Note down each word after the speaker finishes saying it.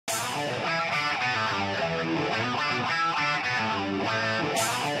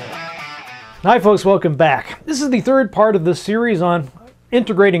Hi folks, welcome back. This is the third part of this series on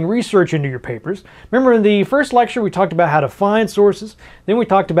integrating research into your papers. Remember in the first lecture we talked about how to find sources, then we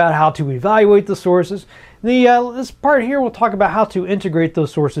talked about how to evaluate the sources. This part here we'll talk about how to integrate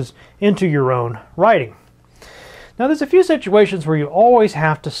those sources into your own writing. Now there's a few situations where you always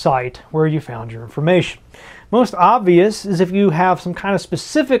have to cite where you found your information. Most obvious is if you have some kind of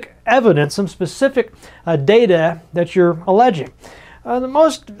specific evidence, some specific data that you're alleging. The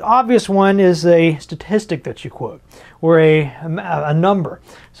most obvious one is a statistic that you quote, or a number.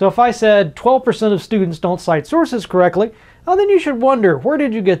 So if I said 12% of students don't cite sources correctly, well, then you should wonder, where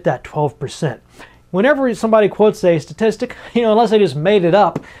did you get that 12%? Whenever somebody quotes a statistic, unless they just made it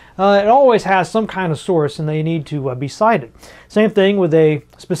up, it always has some kind of source and they need to be cited. Same thing with a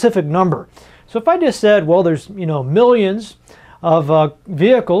specific number. So if I just said, well, there's millions of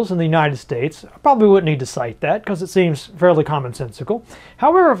vehicles in the United States, I probably wouldn't need to cite that because it seems fairly commonsensical.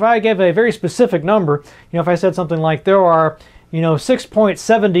 However, if I give a very specific number, if I said something like there are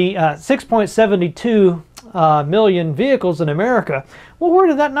 6.72 million vehicles in America, well, where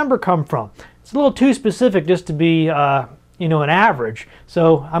did that number come from? It's a little too specific just to be an average.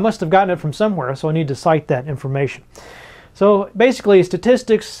 So I must have gotten it from somewhere, so I need to cite that information. So basically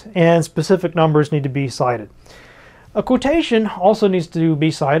statistics and specific numbers need to be cited. A quotation also needs to be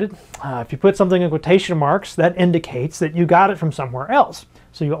cited. If you put something in quotation marks, that indicates that you got it from somewhere else.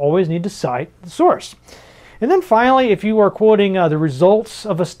 So you always need to cite the source. And then finally, if you are quoting the results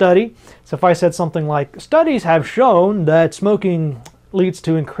of a study, so if I said something like, studies have shown that smoking leads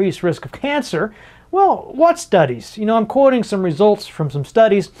to increased risk of cancer, well, what studies? I'm quoting some results from some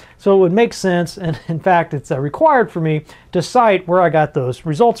studies, so it would make sense, and in fact, it's required for me to cite where I got those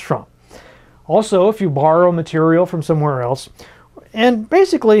results from. Also, if you borrow material from somewhere else, and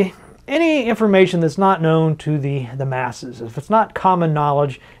basically any information that's not known to the masses, if it's not common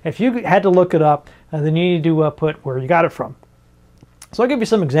knowledge, if you had to look it up, then you need to put where you got it from. So I'll give you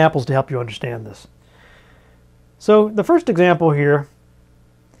some examples to help you understand this. So the first example here,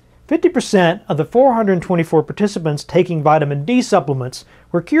 50% of the 424 participants taking vitamin D supplements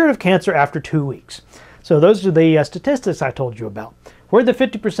were cured of cancer after 2 weeks. So those are the statistics I told you about. Where did the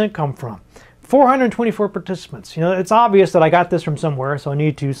 50% come from? 424 participants. It's obvious that I got this from somewhere, so I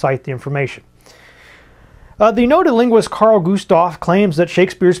need to cite the information. The noted linguist Carl Gustav claims that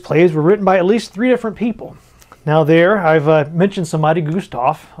Shakespeare's plays were written by at least 3 different people. Now there, I've mentioned somebody,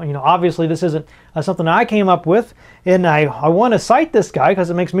 Gustav. Obviously this isn't something I came up with, and I want to cite this guy because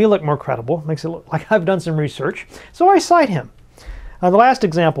it makes me look more credible, makes it look like I've done some research, so I cite him. The last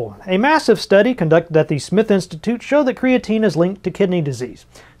example, a massive study conducted at the Smith Institute showed that creatine is linked to kidney disease.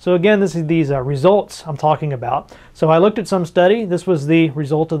 So again, this is these results I'm talking about. So I looked at some study, this was the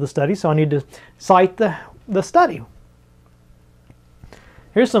result of the study, so I need to cite the study.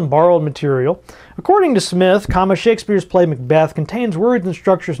 Here's some borrowed material. According to Smith, Shakespeare's play Macbeth contains words and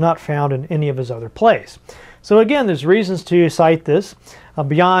structures not found in any of his other plays. So again, there's reasons to cite this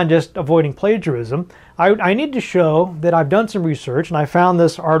beyond just avoiding plagiarism. I need to show that I've done some research and I found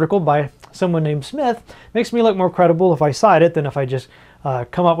this article by someone named Smith. Makes me look more credible if I cite it than if I just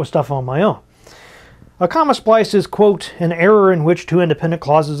come up with stuff on my own. A comma splice is, quote, an error in which 2 independent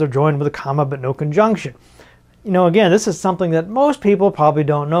clauses are joined with a comma but no conjunction. Again, this is something that most people probably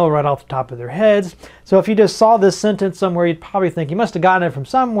don't know right off the top of their heads. So if you just saw this sentence somewhere, you'd probably think you must have gotten it from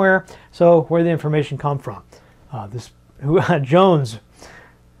somewhere. So where did the information come from? Jones.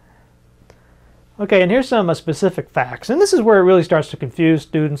 Okay, and here's some specific facts. And this is where it really starts to confuse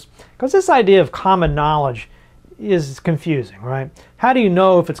students, because this idea of common knowledge is confusing, right? How do you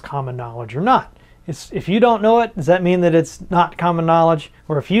know if it's common knowledge or not? If you don't know it, does that mean that it's not common knowledge?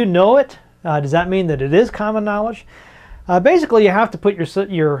 Or if you know it, does that mean that it is common knowledge? Basically, you have to put put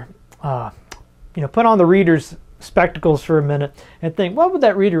on the reader's spectacles for a minute and think, what would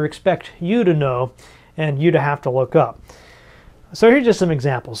that reader expect you to know and you to have to look up? So here's just some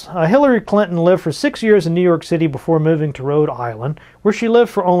examples. Hillary Clinton lived for 6 years in New York City before moving to Rhode Island, where she lived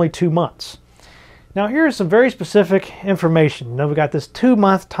for only 2 months. Now here's some very specific information. We got this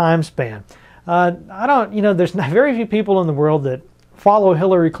 2-month time span. There's very few people in the world that follow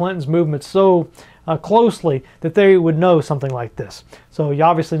Hillary Clinton's movement so closely that they would know something like this. So you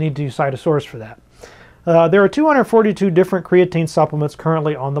obviously need to cite a source for that. There are 242 different creatine supplements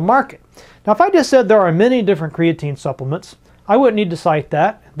currently on the market. Now if I just said there are many different creatine supplements, I wouldn't need to cite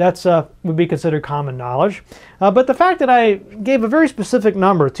that. That's would be considered common knowledge. But the fact that I gave a very specific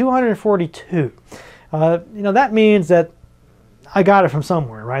number, 242, that means that I got it from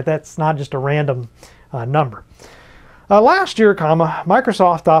somewhere, right? That's not just a random number. Last year,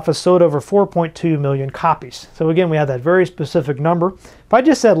 Microsoft Office sold over 4.2 million copies. So again, we have that very specific number. If I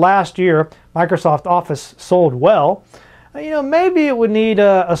just said last year, Microsoft Office sold well, maybe it would need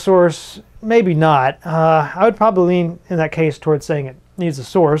a source, maybe not. I would probably lean in that case towards saying it needs a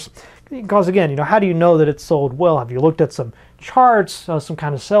source. Because again, how do you know that it's sold well? Have you looked at some charts, some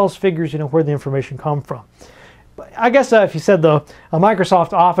kind of sales figures, where the information come from? But I guess if you said a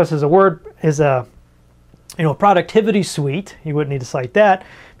Microsoft Office is a productivity suite, you wouldn't need to cite that. If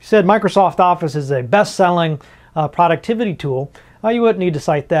you said Microsoft Office is a best-selling productivity tool, you wouldn't need to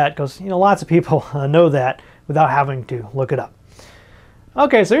cite that because lots of people know that without having to look it up.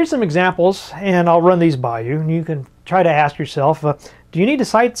 Okay, so here's some examples, and I'll run these by you, and you can try to ask yourself, do you need to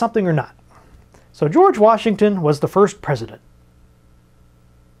cite something or not? So George Washington was the first president.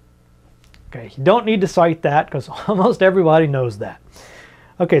 Okay, you don't need to cite that because almost everybody knows that.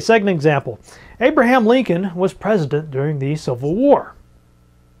 Okay, second example. Abraham Lincoln was president during the Civil War.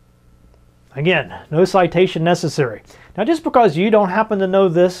 Again, no citation necessary. Now, just because you don't happen to know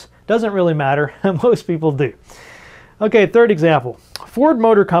this doesn't really matter. Most people do. Okay, third example. Ford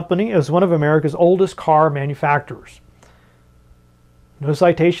Motor Company is one of America's oldest car manufacturers. No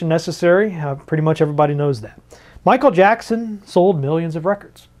citation necessary. Pretty much everybody knows that. Michael Jackson sold millions of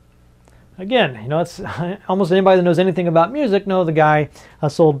records. Again, it's almost anybody that knows anything about music know the guy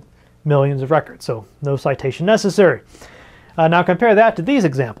sold millions of records, so no citation necessary. Now compare that to these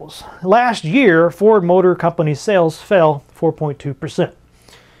examples. Last year, Ford Motor Company's sales fell 4.2%.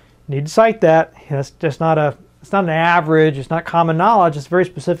 Need to cite that. It's just not an average. It's not common knowledge. It's a very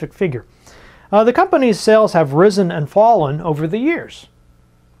specific figure. The company's sales have risen and fallen over the years.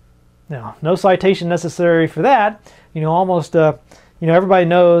 Now, no citation necessary for that. Almost everybody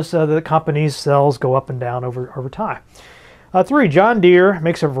knows that the company's sales go up and down over time. 3, John Deere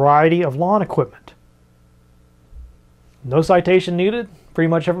makes a variety of lawn equipment. No citation needed. Pretty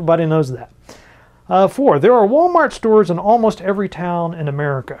much everybody knows that. 4, there are Walmart stores in almost every town in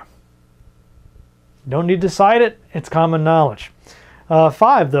America. Don't need to cite it. It's common knowledge.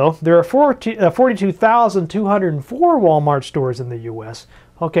 5, though, there are 42,204 Walmart stores in the U.S.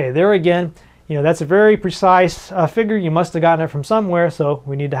 Okay, there again, that's a very precise figure. You must have gotten it from somewhere, so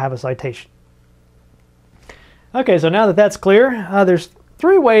we need to have a citation. Okay, so now that that's clear, there's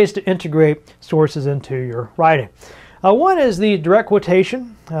 3 ways to integrate sources into your writing. One is the direct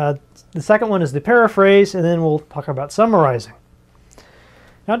quotation. The second one is the paraphrase, and then we'll talk about summarizing.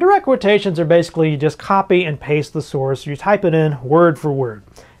 Now, direct quotations are basically you just copy and paste the source. You type it in word for word,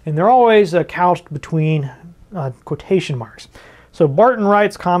 and they're always couched between quotation marks. So Barton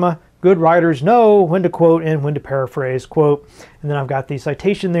writes, comma, good writers know when to quote and when to paraphrase, quote, and then I've got the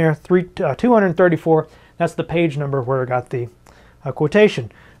citation there, 234. That's the page number where I got the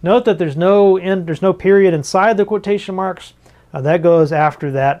quotation. Note that there's no period inside the quotation marks. That goes after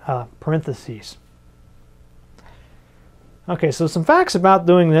that parentheses. Okay, so some facts about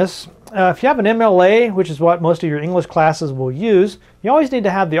doing this. If you have an MLA, which is what most of your English classes will use, you always need to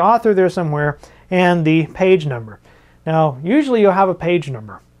have the author there somewhere and the page number. Now, usually you'll have a page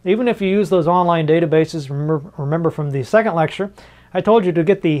number. Even if you use those online databases, remember from the second lecture, I told you to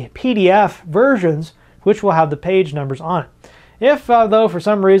get the PDF versions, which will have the page numbers on it. If, though, for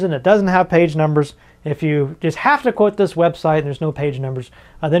some reason it doesn't have page numbers, if you just have to quote this website and there's no page numbers,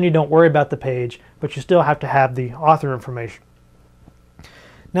 then you don't worry about the page, but you still have to have the author information.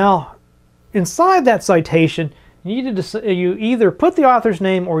 Now, inside that citation, you either put the author's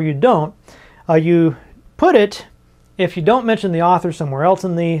name or you don't. You put it if you don't mention the author somewhere else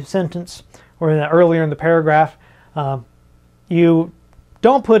in the sentence or earlier in the paragraph. You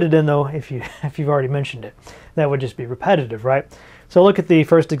don't put it in, though, if you've already mentioned it. That would just be repetitive, right? So look at the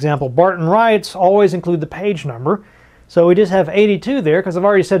first example. Barton writes, always include the page number. So we just have 82 there because I've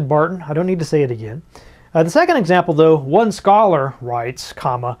already said Barton. I don't need to say it again. The second example, though, one scholar writes,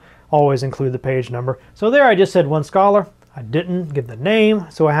 comma, always include the page number. So there I just said one scholar. I didn't give the name,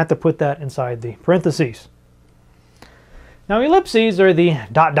 so I had to put that inside the parentheses. Now, ellipses are the ...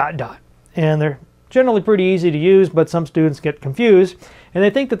 And they're generally pretty easy to use, but some students get confused, and they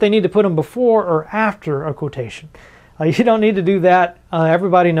think that they need to put them before or after a quotation. You don't need to do that.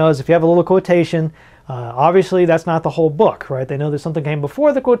 Everybody knows if you have a little quotation, obviously that's not the whole book, right? They know that something came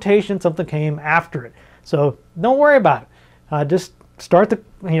before the quotation, something came after it. So don't worry about it. Just start the,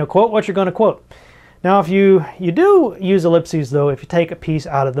 quote what you're going to quote. Now, if you do use ellipses, though, if you take a piece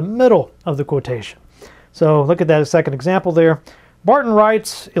out of the middle of the quotation. So look at that second example there. Barton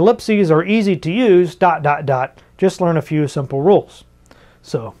writes, ellipses are easy to use, ... Just learn a few simple rules.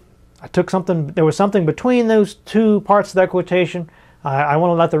 So I took something, there was something between those two parts of that quotation. I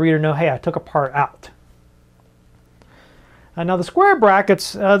want to let the reader know, hey, I took a part out. Now the square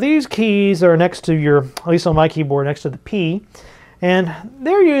brackets, these keys are next to your, at least on my keyboard, next to the P, and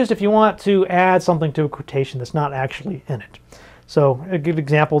they're used if you want to add something to a quotation that's not actually in it. So a good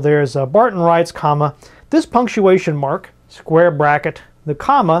example there is Barton writes, comma, this punctuation mark, square bracket, the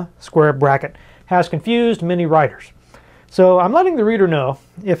comma, square bracket, has confused many writers. So I'm letting the reader know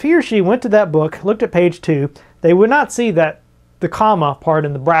if he or she went to that book, looked at page 2, they would not see that the comma part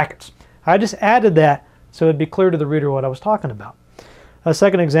in the brackets. I just added that so it'd be clear to the reader what I was talking about. A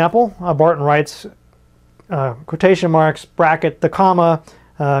second example, Barton writes, quotation marks, bracket, the comma,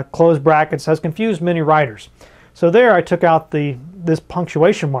 close brackets, has confused many writers. So there I took out this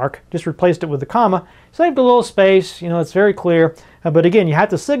punctuation mark, just replaced it with the comma, saved a little space, it's very clear. But again, you have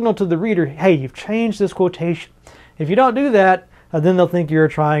to signal to the reader, hey, you've changed this quotation. If you don't do that, then they'll think you're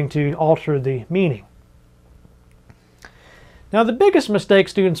trying to alter the meaning. Now the biggest mistake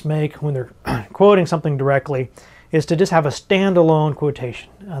students make when they're quoting something directly is to just have a standalone quotation.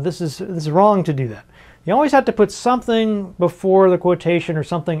 This is wrong to do that. You always have to put something before the quotation or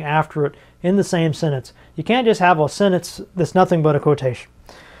something after it in the same sentence. You can't just have a sentence that's nothing but a quotation.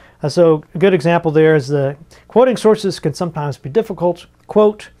 So a good example there is the quoting sources can sometimes be difficult.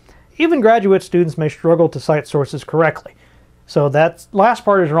 Quote, even graduate students may struggle to cite sources correctly. So that last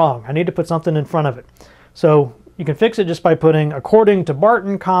part is wrong. I need to put something in front of it. So you can fix it just by putting according to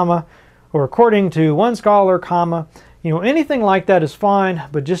Barton, comma, or according to one scholar, comma. Anything like that is fine,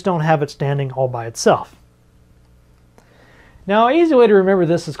 but just don't have it standing all by itself. Now, an easy way to remember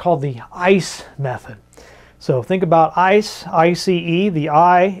this is called the ICE method. So think about ICE, I-C-E, the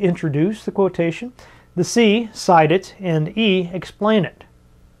I, introduce the quotation, the C, cite it, and E, explain it.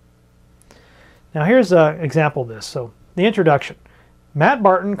 Now here's an example of this. So the introduction, Matt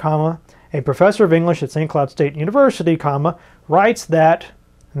Barton, comma, a professor of English at St. Cloud State University, comma, writes that,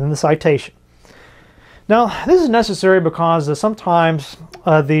 and then the citation. Now, this is necessary because sometimes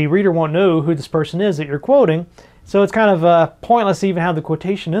the reader won't know who this person is that you're quoting, so it's kind of pointless to even have the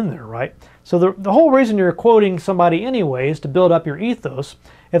quotation in there, right? So the whole reason you're quoting somebody anyway is to build up your ethos.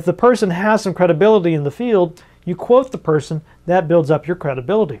 If the person has some credibility in the field, you quote the person, that builds up your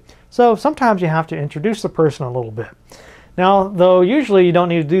credibility. So sometimes you have to introduce the person a little bit. Now, though, usually you don't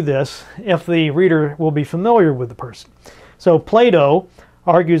need to do this if the reader will be familiar with the person. So Plato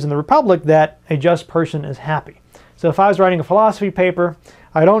argues in the Republic that a just person is happy. So if I was writing a philosophy paper,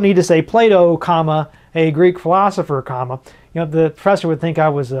 I don't need to say Plato, comma, a Greek philosopher, comma. The professor would think I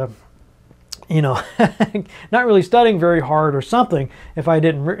was, not really studying very hard or something if I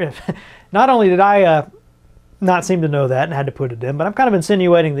didn't. Not only did I not seem to know that and had to put it in, but I'm kind of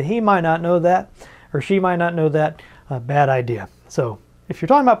insinuating that he might not know that or she might not know that. Bad idea. So if you're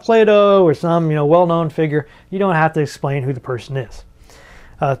talking about Plato or some well-known figure, you don't have to explain who the person is.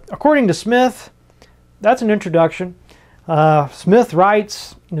 According to Smith, that's an introduction. Smith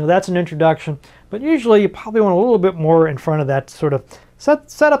writes, that's an introduction. But usually you probably want a little bit more in front of that to sort of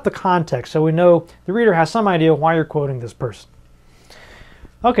set up the context so we know the reader has some idea why you're quoting this person.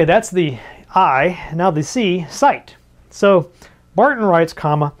 Okay, that's the I. Now the C, cite. So Barton writes,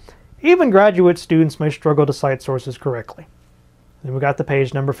 comma, even graduate students may struggle to cite sources correctly. Then we got the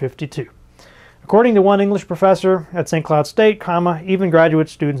page number 52. According to one English professor at St. Cloud State, comma, even graduate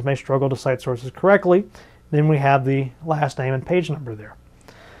students may struggle to cite sources correctly. Then we have the last name and page number there.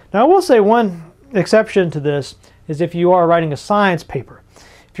 Now I will say one exception to this is if you are writing a science paper.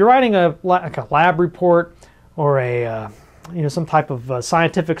 If you're writing like a lab report or some type of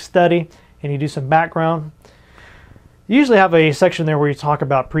scientific study and you do some background, you usually have a section there where you talk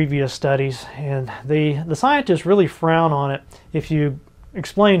about previous studies, and the scientists really frown on it if you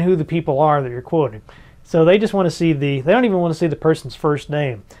explain who the people are that you're quoting. So they just want to see they don't even want to see the person's first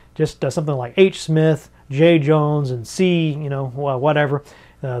name, just something like H. Smith, J. Jones, and C, whatever,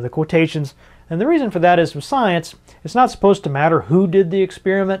 the quotations. And the reason for that is with science, it's not supposed to matter who did the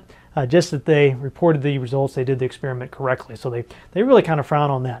experiment, just that they reported the results, they did the experiment correctly. So they really kind of frown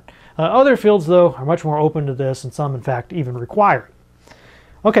on that. Other fields, though, are much more open to this, and some, in fact, even require it.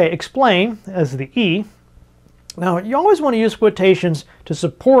 Okay, explain as the E. Now, you always want to use quotations to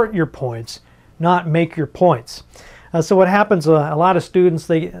support your points, not make your points. So what happens, a lot of students,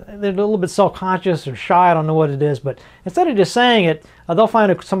 they're a little bit self-conscious or shy, I don't know what it is, but instead of just saying it, they'll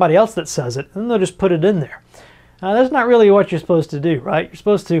find somebody else that says it, and they'll just put it in there. That's not really what you're supposed to do, right? You're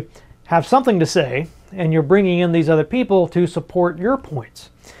supposed to have something to say, and you're bringing in these other people to support your points.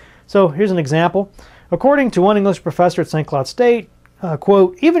 So here's an example. According to one English professor at St. Cloud State,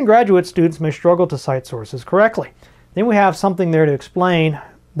 quote, even graduate students may struggle to cite sources correctly. Then we have something there to explain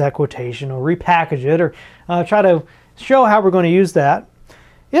that quotation or repackage it or try to show how we're going to use that.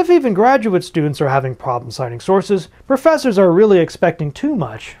 If even graduate students are having problems citing sources, professors are really expecting too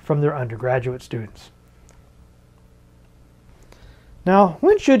much from their undergraduate students. Now,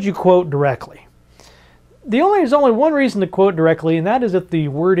 when should you quote directly? There's only one reason to quote directly, and that is if the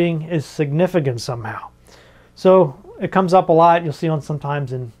wording is significant somehow. So it comes up a lot. You'll see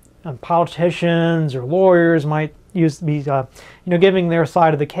sometimes in politicians or lawyers might be giving their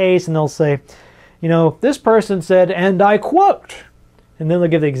side of the case, and they'll say, this person said, and I quote. And then they'll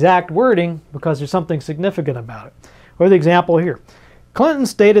give the exact wording because there's something significant about it. Or the example here. Clinton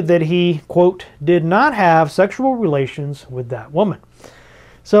stated that he, quote, did not have sexual relations with that woman.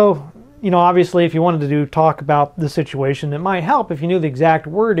 So, obviously if you wanted to talk about the situation, it might help if you knew the exact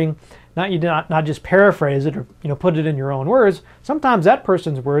wording, not just paraphrase it or put it in your own words. Sometimes that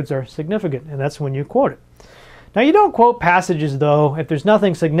person's words are significant, and that's when you quote it. Now, you don't quote passages, though, if there's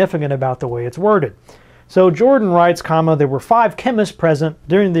nothing significant about the way it's worded. So Jordan writes, there were 5 chemists present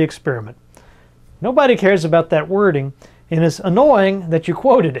during the experiment. Nobody cares about that wording, and it's annoying that you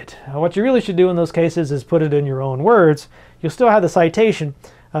quoted it. What you really should do in those cases is put it in your own words. You'll still have the citation,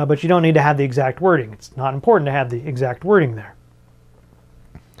 but you don't need to have the exact wording. It's not important to have the exact wording there.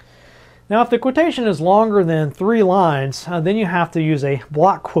 Now, if the quotation is longer than 3 lines, then you have to use a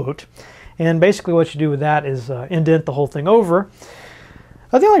block quote. And basically what you do with that is indent the whole thing over.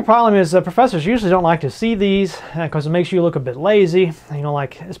 The only problem is professors usually don't like to see these because it makes you look a bit lazy.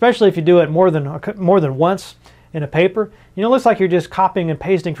 Especially if you do it more than once in a paper. It looks like you're just copying and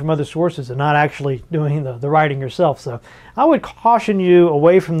pasting from other sources and not actually doing the writing yourself. So I would caution you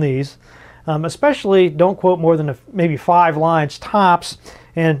away from these. Especially don't quote more than maybe 5 lines tops,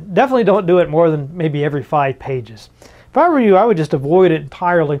 and definitely don't do it more than maybe every 5 pages. If I were you, I would just avoid it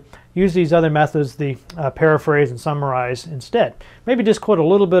entirely. Use these other methods, the paraphrase and summarize instead. Maybe just quote a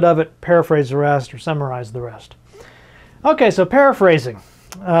little bit of it, paraphrase the rest, or summarize the rest. Okay, so paraphrasing.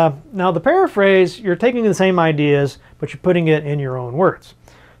 Now the paraphrase, you're taking the same ideas, but you're putting it in your own words.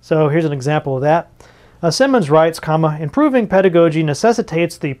 So here's an example of that. Simmons writes, improving pedagogy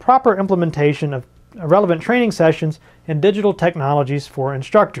necessitates the proper implementation of relevant training sessions and digital technologies for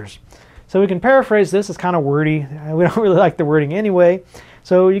instructors. So we can paraphrase this. It's kind of wordy. We don't really like the wording anyway.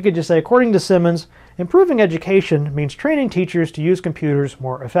 So you could just say, according to Simmons, improving education means training teachers to use computers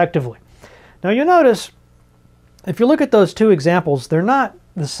more effectively. Now you'll notice, if you look at those 2 examples, they're not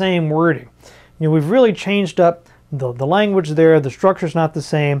the same wording. We've really changed up the language there. The structure's not the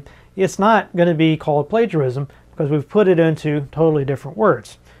same. It's not going to be called plagiarism because we've put it into totally different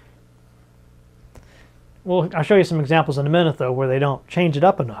words. Well, I'll show you some examples in a minute, though, where they don't change it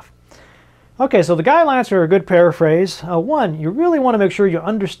up enough. Okay, so the guidelines for a good paraphrase. 1, you really want to make sure you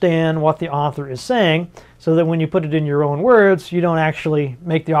understand what the author is saying so that when you put it in your own words, you don't actually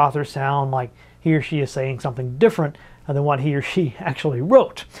make the author sound like he or she is saying something different than what he or she actually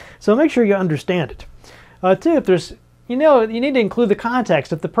wrote. So make sure you understand it. 2, if there's, you need to include the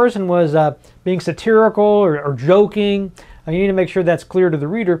context. If the person was being satirical or joking, you need to make sure that's clear to the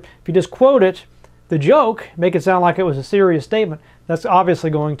reader. If you just quote it, the joke, make it sound like it was a serious statement, that's obviously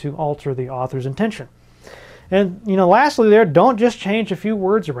going to alter the author's intention. And, lastly there, don't just change a few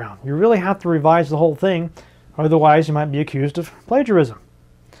words around. You really have to revise the whole thing, otherwise you might be accused of plagiarism.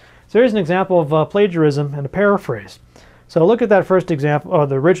 So here's an example of plagiarism and a paraphrase. So look at that first example, or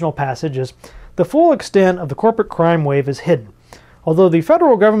the original passage is, the full extent of the corporate crime wave is hidden. Although the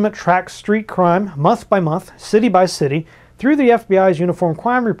federal government tracks street crime month by month, city by city, through the FBI's uniform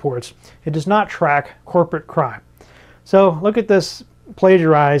crime reports, it does not track corporate crime. So look at this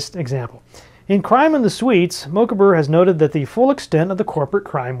plagiarized example. In Crime in the Suites, Mokaber has noted that the full extent of the corporate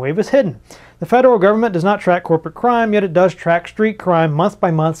crime wave is hidden. The federal government does not track corporate crime, yet it does track street crime month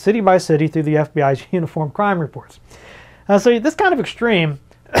by month, city by city through the FBI's uniform crime reports. So this is kind of extreme,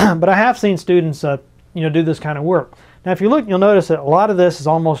 but I have seen students do this kind of work. Now if you look, you'll notice that a lot of this is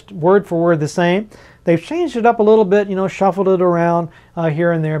almost word for word the same. They've changed it up a little bit, shuffled it around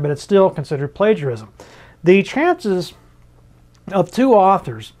here and there, but it's still considered plagiarism. The chances of 2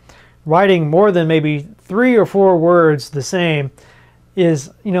 authors writing more than maybe 3 or 4 words the same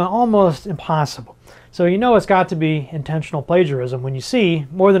is, almost impossible. So it's got to be intentional plagiarism when you see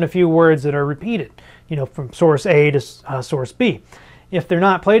more than a few words that are repeated, from source A to source B. If they're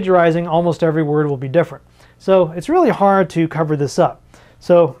not plagiarizing, almost every word will be different. So it's really hard to cover this up.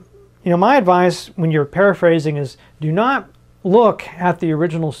 So, my advice when you're paraphrasing is do not look at the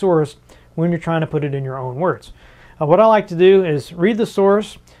original source when you're trying to put it in your own words. What I like to do is read the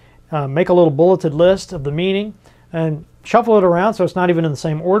source, make a little bulleted list of the meaning, and shuffle it around so it's not even in the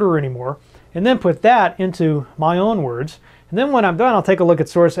same order anymore, and then put that into my own words. And then when I'm done, I'll take a look at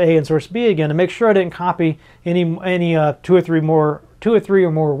source A and source B again to make sure I didn't copy any 2 or 3 more 2 or 3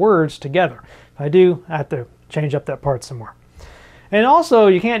 or more words together. If I do, I have to change up that part some more. And also,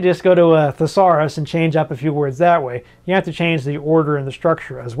 you can't just go to a thesaurus and change up a few words that way. You have to change the order and the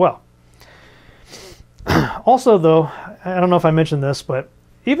structure as well. Also, though, I don't know if I mentioned this, but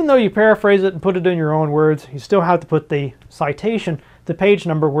even though you paraphrase it and put it in your own words, you still have to put the citation, the page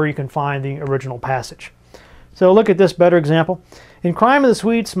number where you can find the original passage. So look at this better example. In Crime of the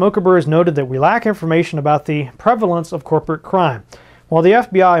Swedes, Mokerburg noted that we lack information about the prevalence of corporate crime. While the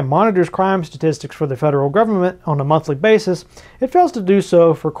FBI monitors crime statistics for the federal government on a monthly basis, it fails to do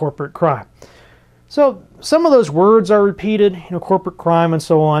so for corporate crime. So some of those words are repeated, corporate crime and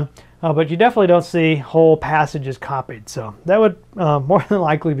so on, but you definitely don't see whole passages copied. So that would more than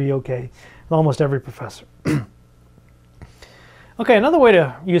likely be okay with almost every professor. Okay, another way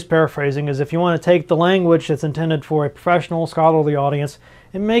to use paraphrasing is if you want to take the language that's intended for a professional, scholarly audience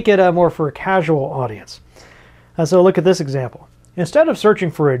and make it more for a casual audience. So look at this example. Instead of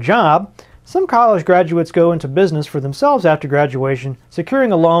searching for a job, some college graduates go into business for themselves after graduation,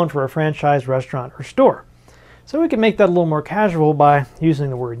 securing a loan for a franchise restaurant or store. So we can make that a little more casual by using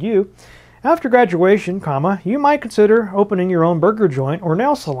the word you. After graduation, you might consider opening your own burger joint or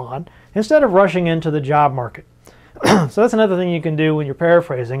nail salon instead of rushing into the job market. So that's another thing you can do when you're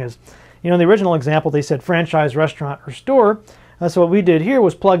paraphrasing is, in the original example they said franchise restaurant or store. So what we did here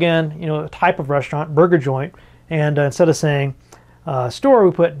was plug in, a type of restaurant, burger joint, and instead of saying store,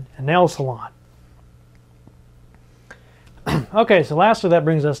 we put a nail salon. Okay, so lastly that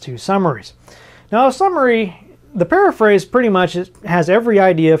brings us to summaries. Now a summary, the paraphrase pretty much has every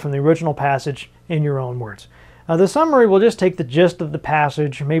idea from the original passage in your own words. The summary will just take the gist of the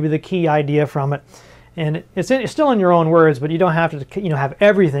passage, maybe the key idea from it, and it's still in your own words, but you don't have to have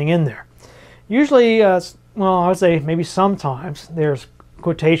everything in there. Usually, well, I would say maybe sometimes there's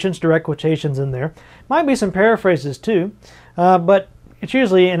quotations, direct quotations in there. Might be some paraphrases too, but it's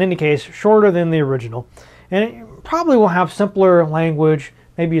usually, in any case, shorter than the original. And it probably will have simpler language,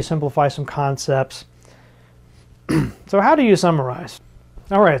 maybe you simplify some concepts. So how do you summarize?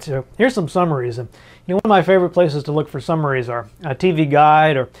 All right, so here's some summaries. And one of my favorite places to look for summaries are a TV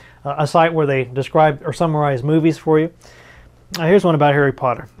Guide or a site where they describe or summarize movies for you. Here's one about Harry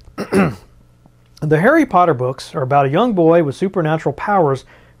Potter. The Harry Potter books are about a young boy with supernatural powers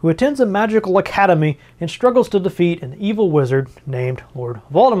who attends a magical academy and struggles to defeat an evil wizard named Lord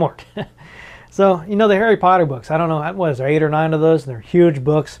Voldemort. So, the Harry Potter books, I don't know, what is there, 8 or 9 of those? And they're huge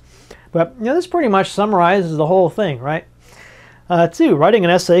books. But, this pretty much summarizes the whole thing, right? 2, writing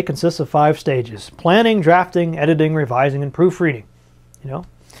an essay consists of 5 stages: planning, drafting, editing, revising, and proofreading.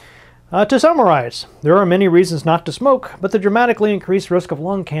 To summarize, there are many reasons not to smoke, but the dramatically increased risk of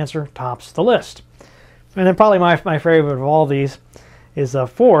lung cancer tops the list. And then probably my favorite of all these is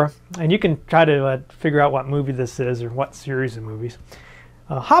 4, and you can try to figure out what movie this is or what series of movies.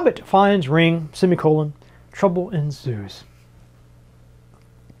 Hobbit finds ring, semicolon, trouble ensues.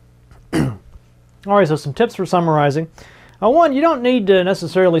 Alright, so some tips for summarizing. 1, you don't need to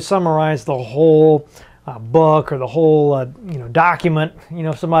necessarily summarize the whole book or the whole document.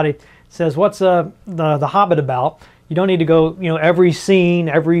 If somebody says, what's the Hobbit about? You don't need to go, every scene,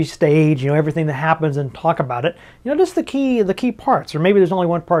 every stage, everything that happens and talk about it. Just the key parts, or maybe there's only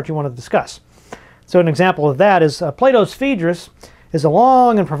one part you want to discuss. So an example of that is Plato's Phaedrus is a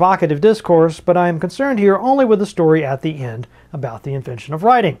long and provocative discourse, but I am concerned here only with the story at the end about the invention of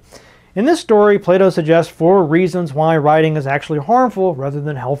writing. In this story, Plato suggests 4 reasons why writing is actually harmful rather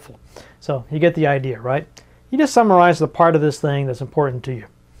than helpful. So you get the idea, right? You just summarize the part of this thing that's important to you.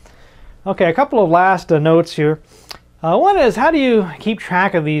 Okay, a couple of last notes here. One is, how do you keep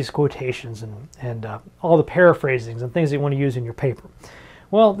track of these quotations and all the paraphrasings and things that you want to use in your paper?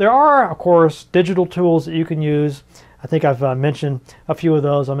 Well, there are, of course, digital tools that you can use. I think I've mentioned a few of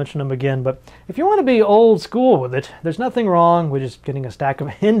those. I'll mention them again. But if you want to be old school with it, there's nothing wrong with just getting a stack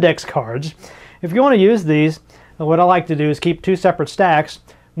of index cards. If you want to use these, what I like to do is keep 2 separate stacks,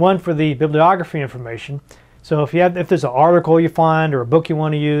 one for the bibliography information. So if there's an article you find or a book you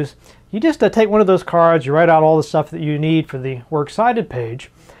want to use, you just take one of those cards, you write out all the stuff that you need for the Works Cited page,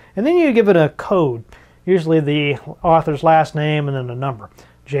 and then you give it a code, usually the author's last name and then a number,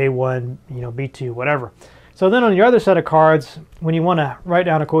 J1, B2, whatever. So then on your other set of cards, when you want to write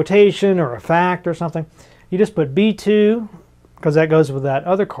down a quotation or a fact or something, you just put B2, because that goes with that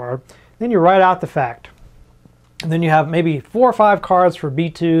other card, then you write out the fact. And then you have maybe 4 or 5 cards for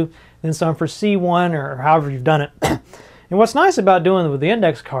B2, then some for C1 or however you've done it. And what's nice about doing it with the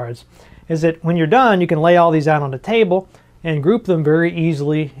index cards is that when you're done, you can lay all these out on the table and group them very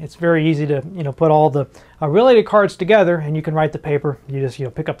easily. It's very easy to put all the related cards together, and you can write the paper. You just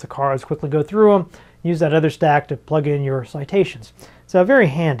pick up the cards, quickly go through them, use that other stack to plug in your citations. So very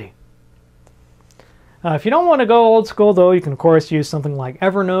handy. If you don't want to go old school though, you can of course use something like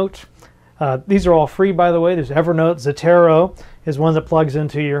Evernote. These are all free, by the way. There's Evernote. Zotero is one that plugs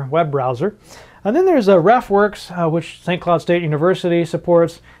into your web browser. And then there's RefWorks, which St. Cloud State University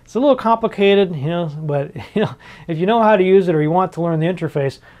supports. It's a little complicated, but if you know how to use it or you want to learn the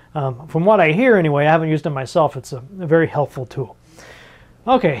interface, from what I hear anyway, I haven't used it myself, it's a very helpful tool.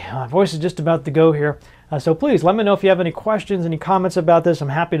 Okay, my voice is just about to go here. So please let me know if you have any questions, any comments about this. I'm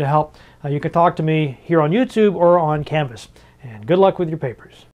happy to help. You can talk to me here on YouTube or on Canvas. And good luck with your papers.